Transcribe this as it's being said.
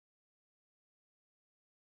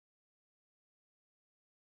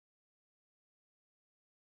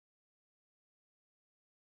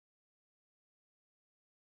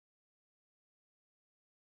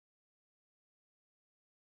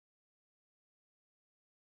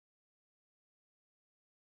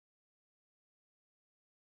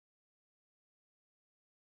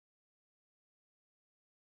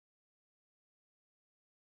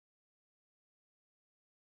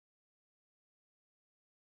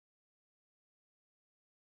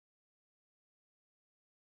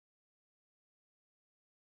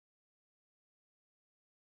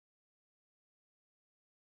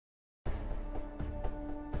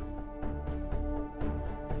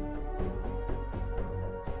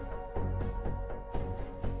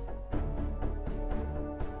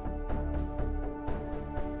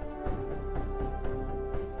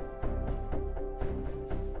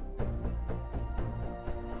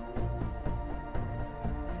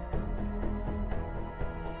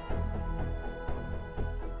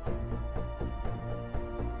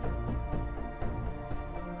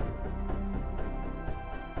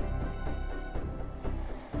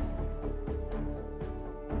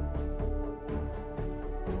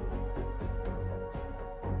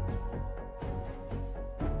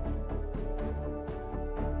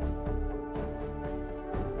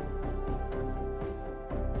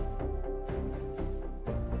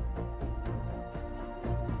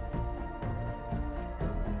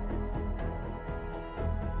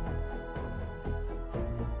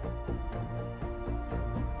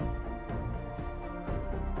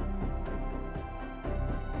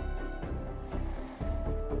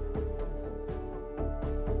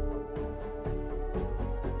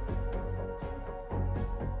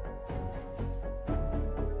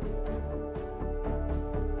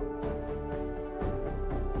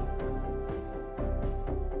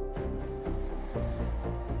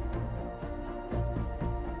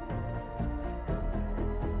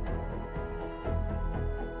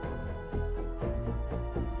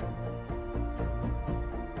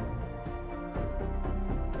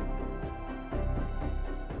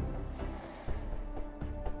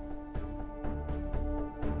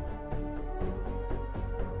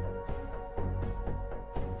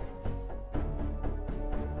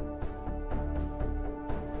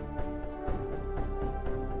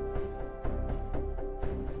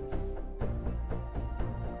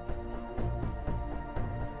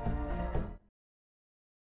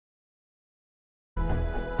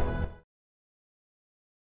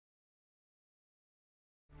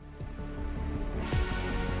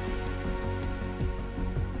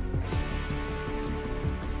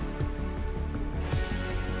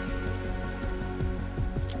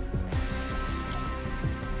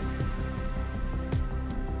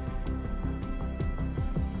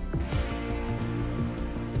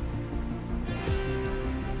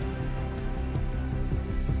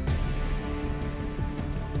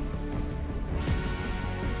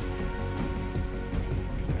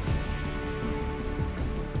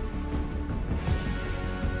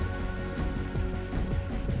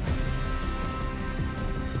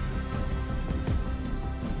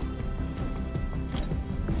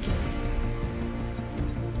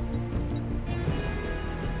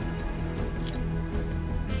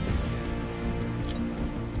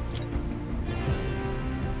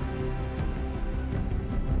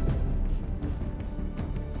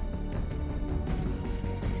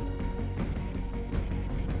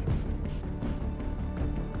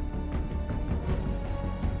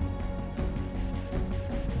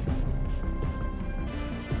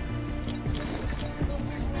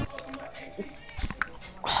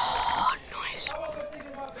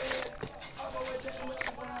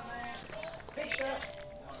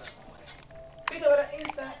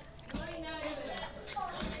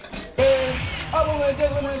I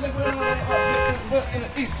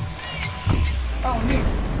don't need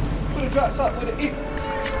put a drop top with an E.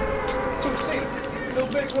 2C. Little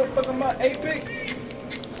bitch will fuck on my AP.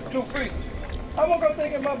 New freeze. I'm gonna go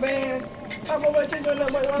take in my band. I'm gonna change on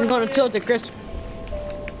that. He's gonna tilt it, Chris.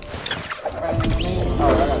 Oh,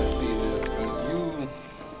 I gotta see this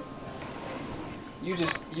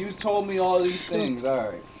because you told me all these things. All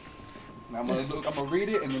right. Now I'm gonna read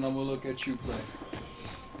it and then I'm gonna look at you play.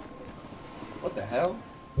 What the hell?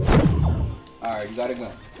 All right, you got a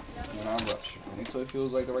gun. You're not rush. Make sure it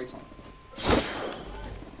feels like the right time.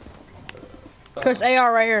 Chris,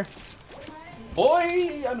 AR right here.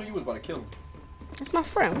 Boy, I knew you was about to kill him. That's my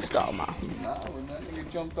friend. What's talking about? Nah, when that nigga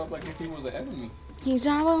jumped up like if he was an enemy. He's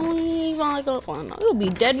like, oh, he'll be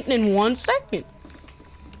dead in 1 second.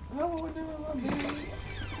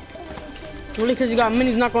 Really, because you got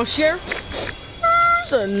minis not gonna share?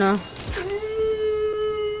 So, no.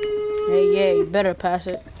 Hey, yeah, you better pass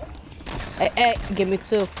it. Hey, give me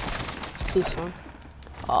 2. 2, son.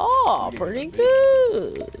 Oh, pretty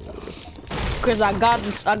good. Chris, I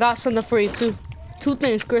got something for you too. 2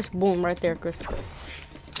 things, Chris. Boom, right there, Chris.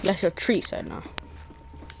 That's your treat, said now.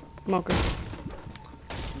 Come on, Chris.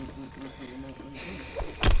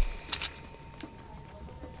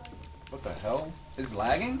 What the hell? Is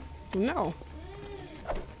lagging? No.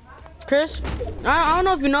 Chris, I don't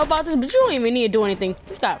know if you know about this, but you don't even need to do anything.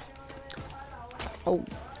 Stop. Oh.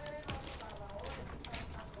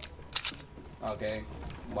 Okay.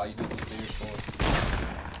 Why you do the stairs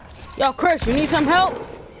for? Yo, Chris, you need some help?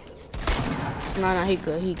 Nah, he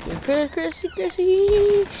good, he good. Chris,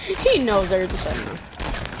 he knows everything.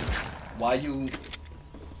 Why you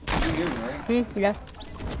hear me, right? Yeah.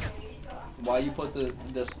 Why you put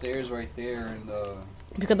the stairs right there and the...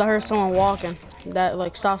 Because I heard someone walking. That,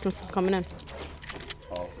 like, stops them from coming in.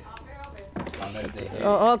 Oh. Unless they hit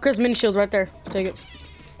Oh, Chris, mini shields right there. Take it.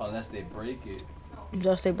 Unless they break it.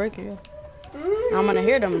 Just they break it, yeah. I'm gonna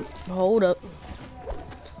hear them. Hold up.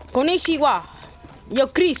 Konnichiwa. Yo,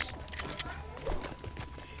 Chris.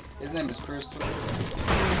 His name is Chris too.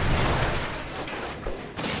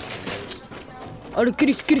 Oh,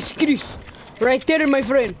 Chris. Right there, my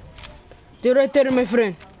friend. They're right there, my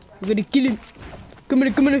friend. I'm gonna kill him. Come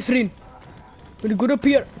here, my friend. I'm gonna go up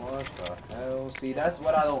here. What the hell? See, that's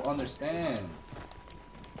what I don't understand.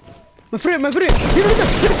 My friend. Here,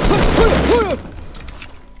 hold up.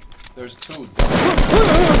 There's 2.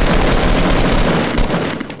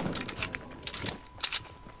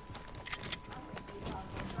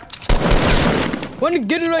 Wanna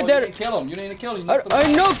get it right there? You didn't kill him. You didn't kill him. I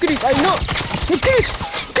know, Chris. I know.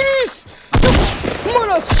 Chris.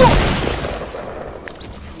 Mother suck.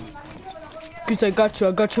 Chris, I got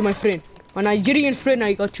you, my friend. My Nigerian friend,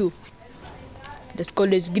 I got you. Let's call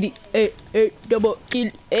this gritty. Double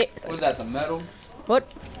kill. What's that? The metal? What?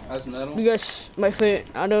 That's metal? Yes, my friend.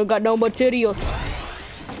 I don't got no materials.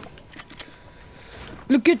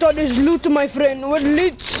 Look at all this loot, my friend. What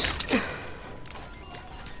loot?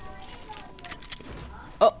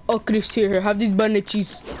 Oh, Chris, here. Have these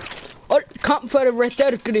bandages. Oh, campfire right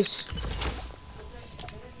there, Chris.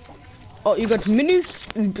 Oh, you got minis?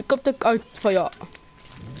 Pick up the campfire.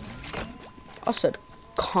 I said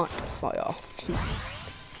campfire.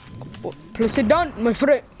 Oh, place it down, my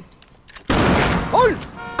friend. Oh,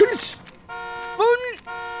 Chris.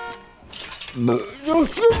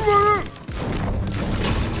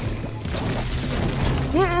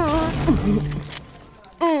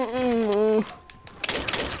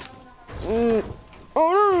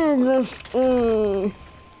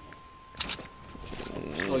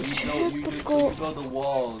 So you build the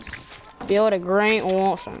walls. Build a grain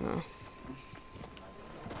or something.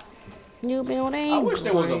 You build a I wish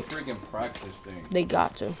there was a freaking practice thing. They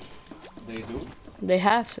got to. They do? They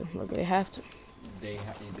have to. Look, they have to. They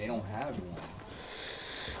don't have one.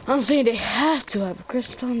 I'm saying they have to have a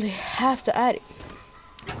Christmas time. They have to add it.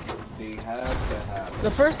 They have to have it.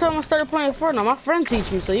 The first time I started playing Fortnite, my friend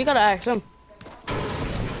teach me, so you gotta ask him.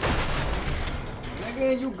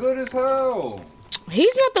 Nigga, you good as hell.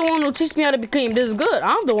 He's not the one who teach me how to become this good.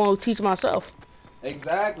 I'm the one who teach myself.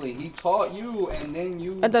 Exactly. He taught you, and then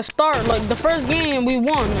you. At the start, like the first game, we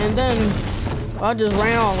won, and then I just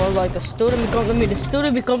ran off. I was like, the student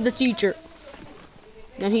becomes the teacher.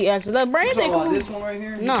 Then he asked, "That brain thing." This one right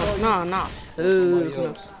here? No.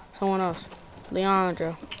 Someone else.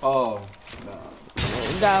 Leandro. Oh. No.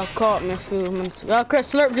 The guy caught me a few minutes ago.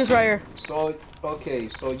 Chris, slurp just right here. So, okay,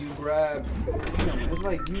 so you grab. It's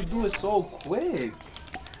like you do it so quick.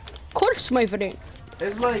 Of course, my friend.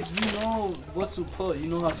 It's like you know what to put. You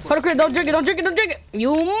know how to. Hold on, Chris, don't drink it.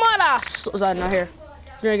 You mother. Was that not here?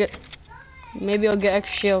 Drink it. Maybe I'll get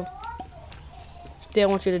extra shield. They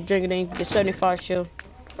want you to drink it, then you get 75 shield.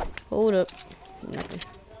 Hold up. Nothing.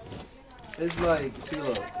 It's like, see,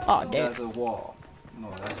 look. Oh, damn. That's a wall. No,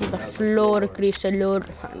 that's The a floor, Chris, the Lord.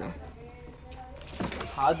 I know.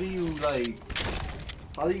 How do you, like,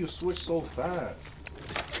 how do you switch so fast?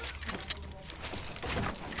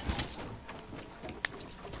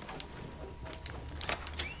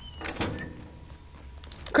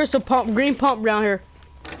 Crystal pump, green pump down here.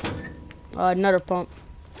 Another pump.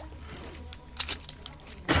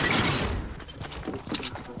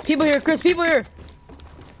 People here, Chris, people here.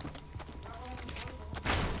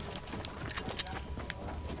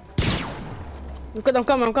 I'm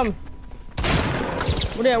coming, I'm coming.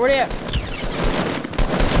 Where they at, where they at?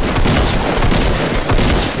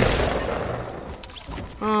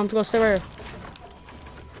 I'm gonna stay right here.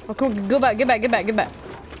 Oh, come on, go back, get back, get back, get back.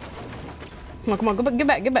 Come on, go back, get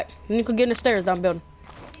back, get back. Then you can get in the stairs down building.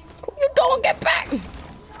 You don't get back!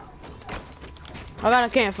 I got a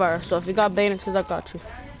campfire, so if you got bayonets, I got you.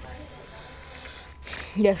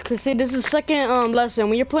 Yes, cause see, this is the second lesson.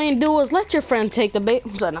 When you're playing duels, let your friend take the bait.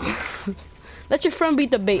 So, no. Let your friend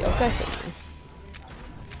beat the bait, okay? So,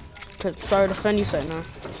 Chris, sorry to offend you, say no.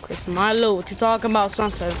 Chris, my lord, what you talking about,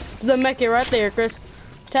 sunset? The mech it right there, Chris.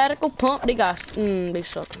 Tactical pump, they got, they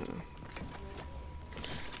suck.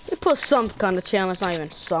 They put some kind of challenge, not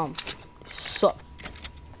even some. Suck.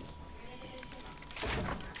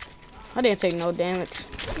 I didn't take no damage.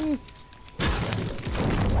 In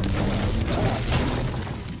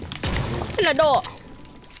the door.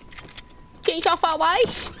 Can you talk far away?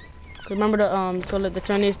 Remember the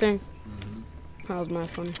Chinese thing? That was my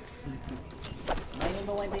funny.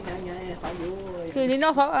 Say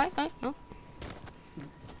no far away. No.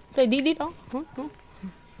 Say dee no.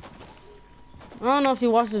 I don't know if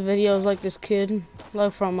you watch the videos like this kid,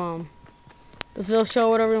 like from the Phil show,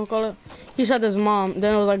 whatever you call it. He shot his mom.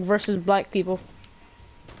 Then it was like versus black people.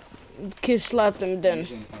 The kid slapped him. Then.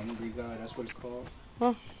 Asian angry guy. That's what it's called.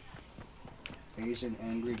 Huh? Asian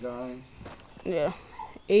angry guy. Yeah.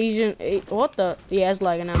 What the? Yeah, it's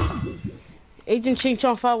lagging now. Asian Ching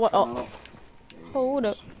Chong 5. What? Oh. No. Hold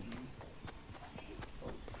up.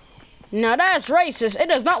 Now that's racist. It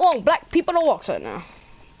does not want black people to walk right now.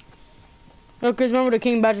 No, cause remember the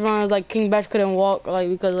King Batch run was like King Batch couldn't walk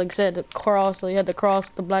because like I said the cross, so he had to cross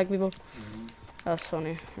the black people. That's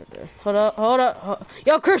funny right there. Hold up.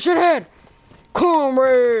 Yo, Chris should head.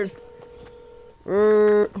 Comrade.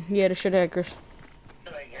 Yeah, the shit head, Chris.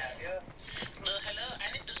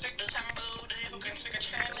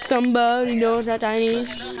 Somebody knows that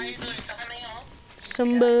Chinese.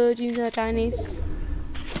 Somebody knows Chinese.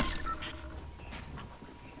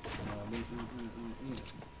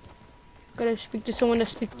 Gotta speak to someone that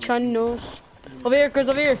speaks Chinese. Over here, Chris,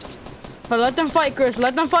 over here. Oh, let them fight, Chris.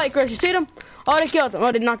 Let them fight, Chris. You see them? Oh, they killed them.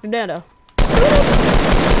 Oh, they knocked him down, though. Fire!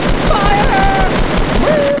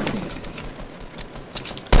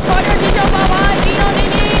 Fire, Gino, bye-bye. Gino,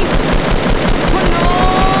 Dini. Oh,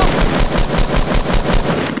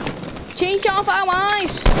 no. Change off our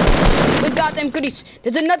eyes. We got them, Chris.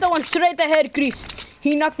 There's another one straight ahead, Chris.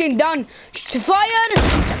 He knocked him down. Fire!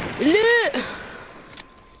 Look.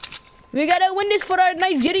 We gotta win this for our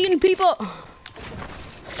Nigerian people.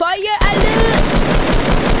 Fire alert!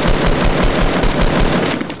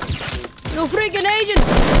 No freaking Asian!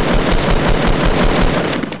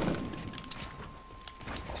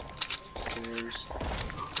 Stairs.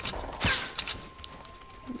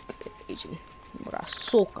 Asian.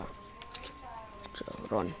 Murasoka.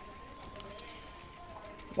 Run.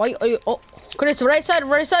 Why are you? Oh, Chris, right side,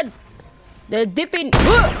 right side. They're dipping.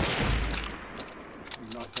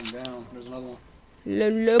 Knocked him down. There's another one.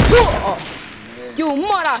 You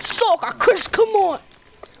mother Chris, come on.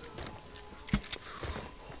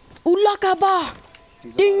 Ulakaba.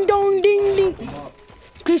 Ding dong ding ding.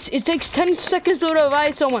 Chris, it takes 10 seconds to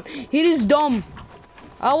revive someone. He is dumb.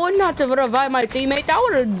 I would not have revived my teammate. I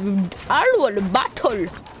would battle.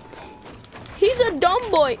 He's a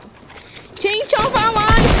dumb boy. Change off our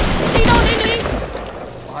mind. Ding dong ding ding.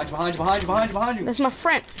 Behind you. That's my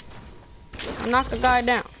friend. I knocked the guy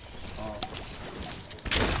down.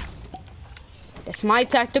 That's my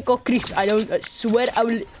tactical, Chris. I swear I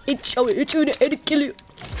will hit you in the head and kill you.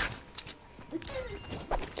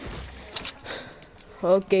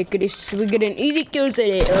 Okay, Chris, we get an easy kill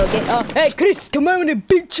today. Okay, hey, Chris, come on with the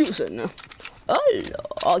big juice now.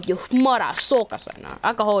 Oh, you mother sucker, now.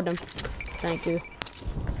 I can hold him. Thank you.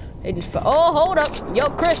 Oh, hold up. Yo,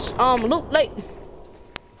 Chris, look late.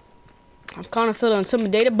 I'm kind of feeling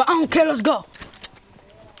intimidated, but I don't care. Let's go.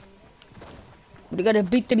 We gotta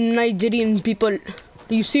beat them Nigerian people.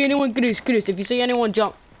 Do you see anyone, Chris? Chris, if you see anyone,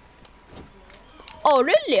 jump. Oh,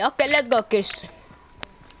 really? Okay, let's go, Chris.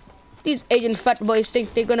 These Asian fat boys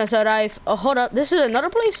think they're gonna survive. Oh, hold up. This is another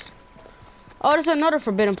place? Oh, this is another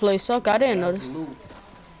forbidden place. Okay, I didn't know this.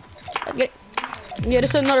 Let's get it. Yeah, this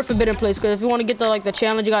is another forbidden place. Because if you want to get the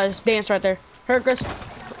challenge, you guys dance right there. Heard, Chris?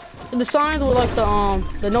 The signs with like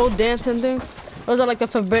the no dancing thing. Those are like the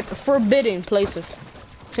forbidden places.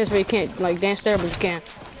 Since we can't like dance there, but you can.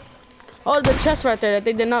 Oh, the chest right there that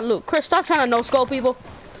they did not loot. Chris, stop trying to no-scope people.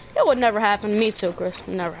 It would never happen. Me too, Chris.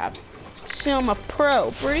 Never happen. See, I'm a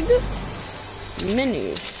pro. Pretty good.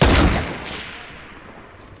 Minis.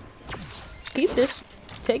 Keep this.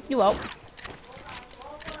 Take you out.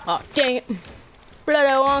 Oh, dang it. Let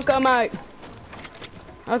that one come out.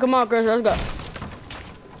 Oh, come on, Chris. Let's go.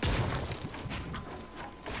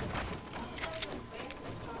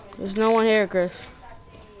 There's no one here, Chris.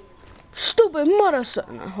 Stupid mother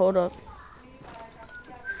son. Hold up.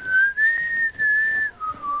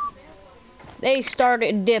 They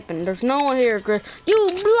started dipping. There's no one here, Chris.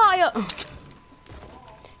 You liar!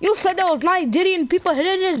 You said there was Nigerian people here.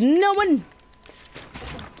 There's no one.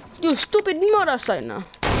 You stupid mother son.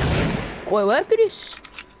 Wait, where, Chris?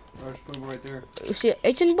 Right there. You see an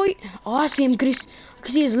Asian boy? Oh, I see him, Chris. I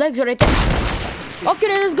can see his legs right there. Okay,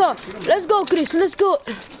 let's go. Let's go, Chris. Let's go.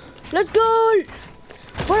 Let's go.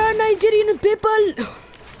 Where are Nigerian people?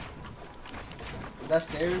 That's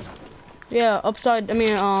stairs? Yeah, upside. I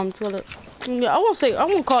mean, toilet. Yeah, I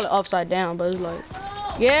won't call it upside down, but it's like,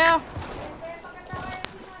 yeah.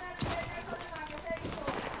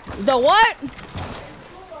 The what?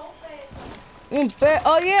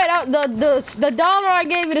 Oh yeah, the dollar I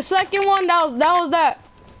gave you, the second one, that was that.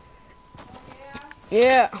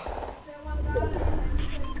 Yeah.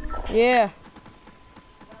 Yeah.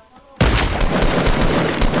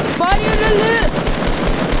 Fire in the lip.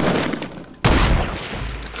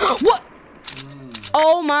 What?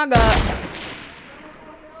 Oh my god.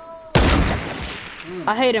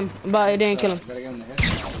 I hate him, but I didn't kill him.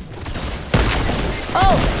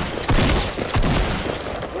 Oh!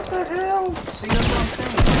 What the hell? See, that's what I'm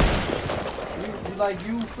saying.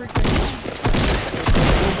 You freaking...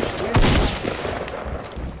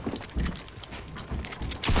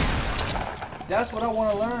 That's what I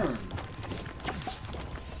want to learn.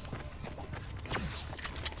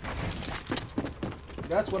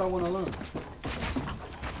 That's what I want to learn.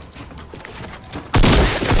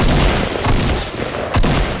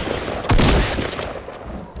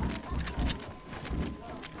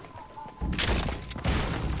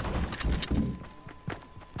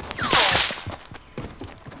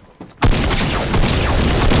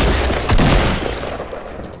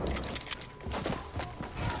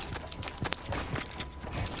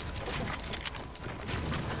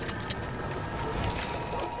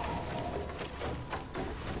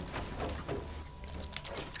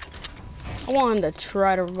 I want him to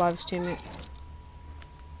try to revive his teammate.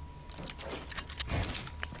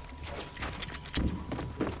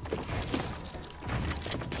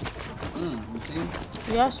 You see him?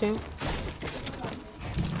 Yeah, I see him.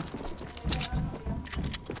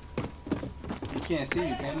 He can't see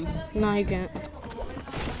you, can he? No, he can't.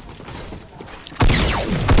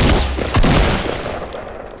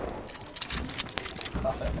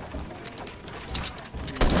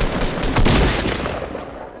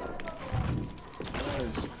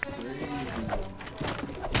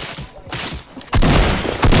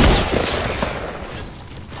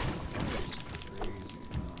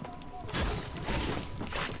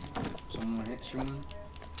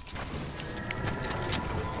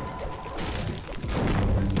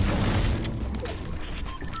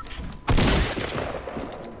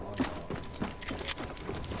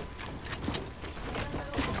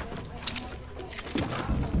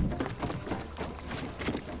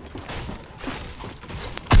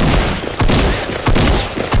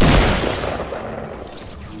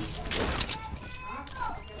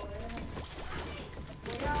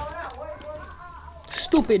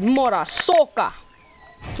 Stupid Mora Soka.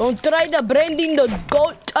 Don't try the branding the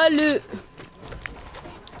goat alert.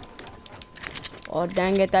 Oh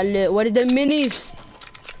dang it, alert. What is the minis?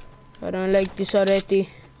 I don't like this already.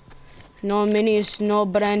 No minis, no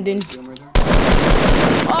branding.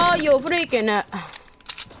 Oh, you freaking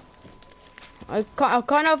I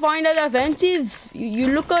kind of find it offensive. You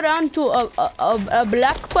look around to a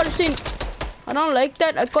black person. I don't like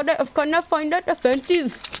that. I kind of find that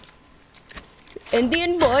offensive.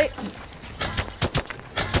 Indian boy.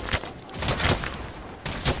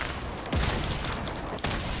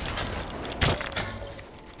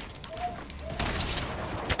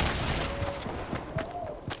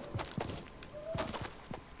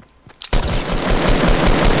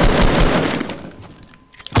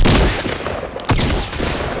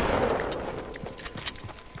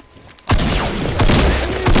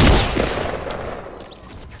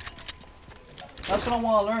 what I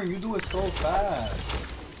want to learn. You do it so fast.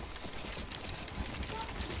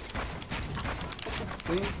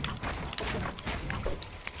 See?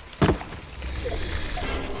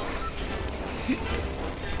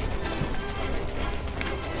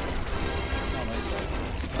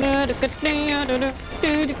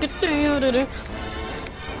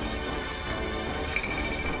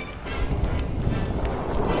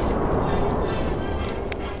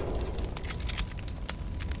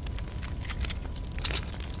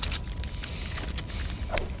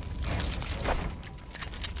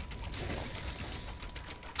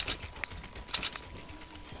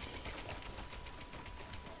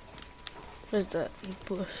 Where's that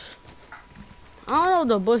bush? I don't know if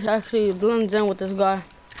the bush actually blends in with this guy.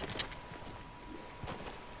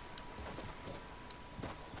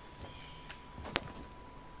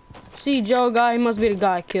 See Joe guy, he must be the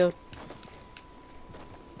guy I killed.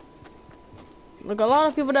 Like a lot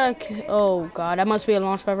of people that oh god, that must be a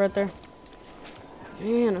launch pad right there.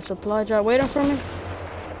 Man, a supply drop waiting for me.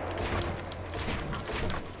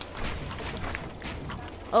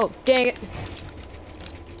 Oh, dang it.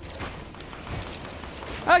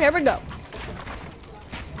 Okay, here we go.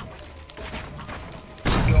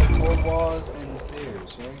 Four walls and the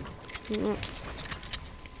stairs, right? Mm-hmm.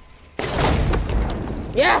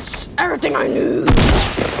 Yes! Everything I knew!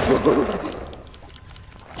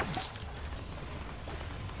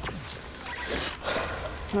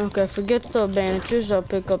 Okay, forget the bandages. I'll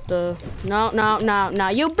pick up the... No,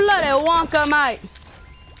 you bloody Wonka, mate!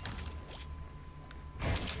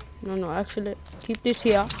 No, actually, keep this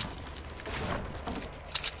here.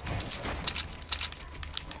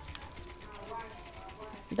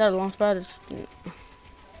 That launch pad is...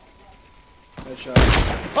 Headshot.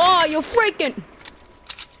 Oh, you freaking!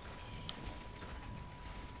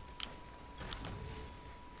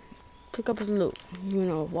 Pick up his loot. You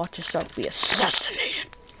know, watch yourself be assassinated.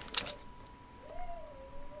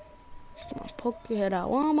 Poke your head out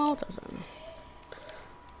one more time.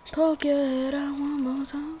 Poke your head out one more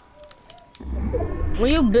time.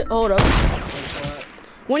 When you build, hold up.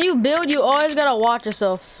 When you build, you always gotta watch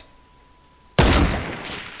yourself.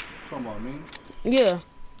 Talking about me? Yeah.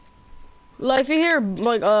 Like if you hear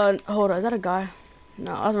like hold on, is that a guy?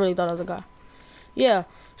 No, I really thought it was a guy. Yeah.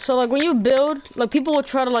 So like when you build, like people will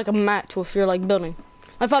try to like match if you're like building.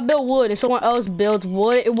 If I build wood and someone else builds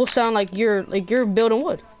wood, it will sound like you're building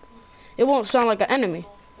wood. It won't sound like an enemy.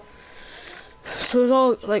 So it's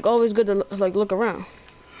all like always good to like look around.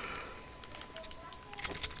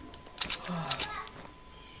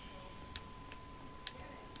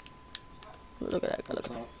 Look at that guy. Look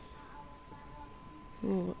at that.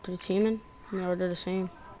 Oh, they're teaming? No, they're the same.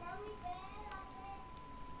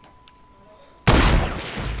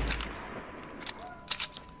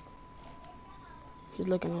 He's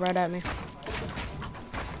looking right at me.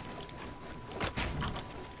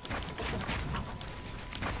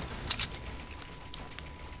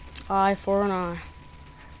 Eye for an eye.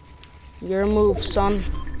 Your move, son.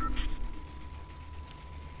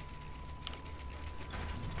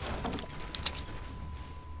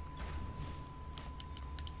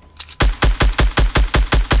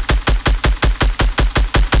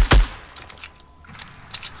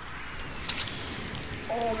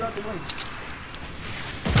 Oh, got the wing.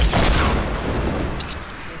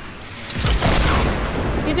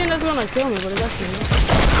 You think that's gonna kill me, but it's actually not.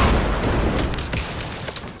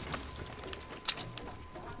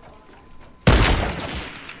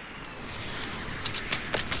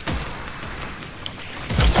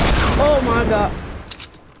 Oh my god.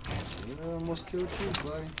 Yeah, almost killed you,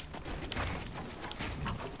 buddy.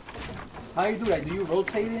 How you do that? Do you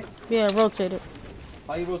rotate it? Yeah, rotate it.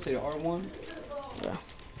 How you rotate it? R1? Yeah.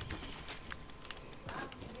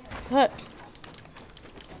 Heck.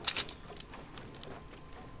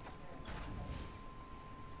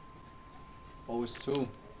 Oh, it's two.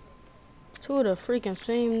 Two of the freaking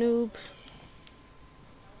same noobs.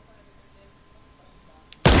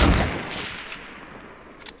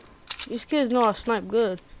 These kids know I snipe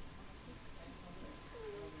good.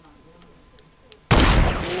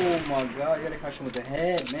 Oh my god, you gotta catch him with the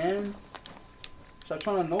head, man. Stop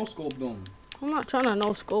trying to no-scope them. I'm not trying to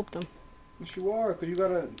no-scope them. Yes, you are, because you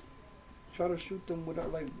gotta try to shoot them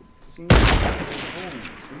without, like, seeing where they're going, see?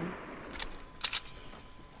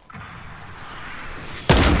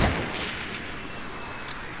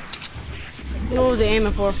 What was they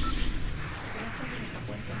aiming for?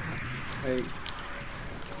 Hey.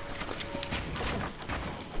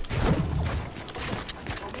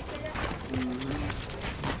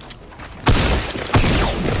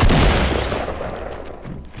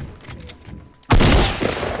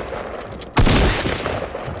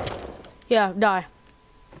 Yeah, die.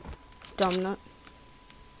 Dumb nut.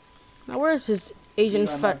 Now where's his Asian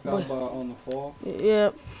fat boy? On the fall.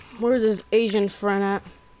 Yeah. Where's his Asian friend at?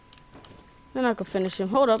 Then I could finish him.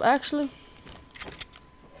 Hold up, actually.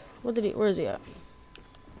 Where is he at?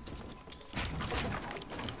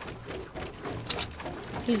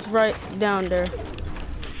 He's right down there.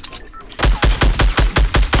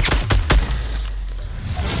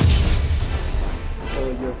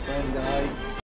 So your friend died?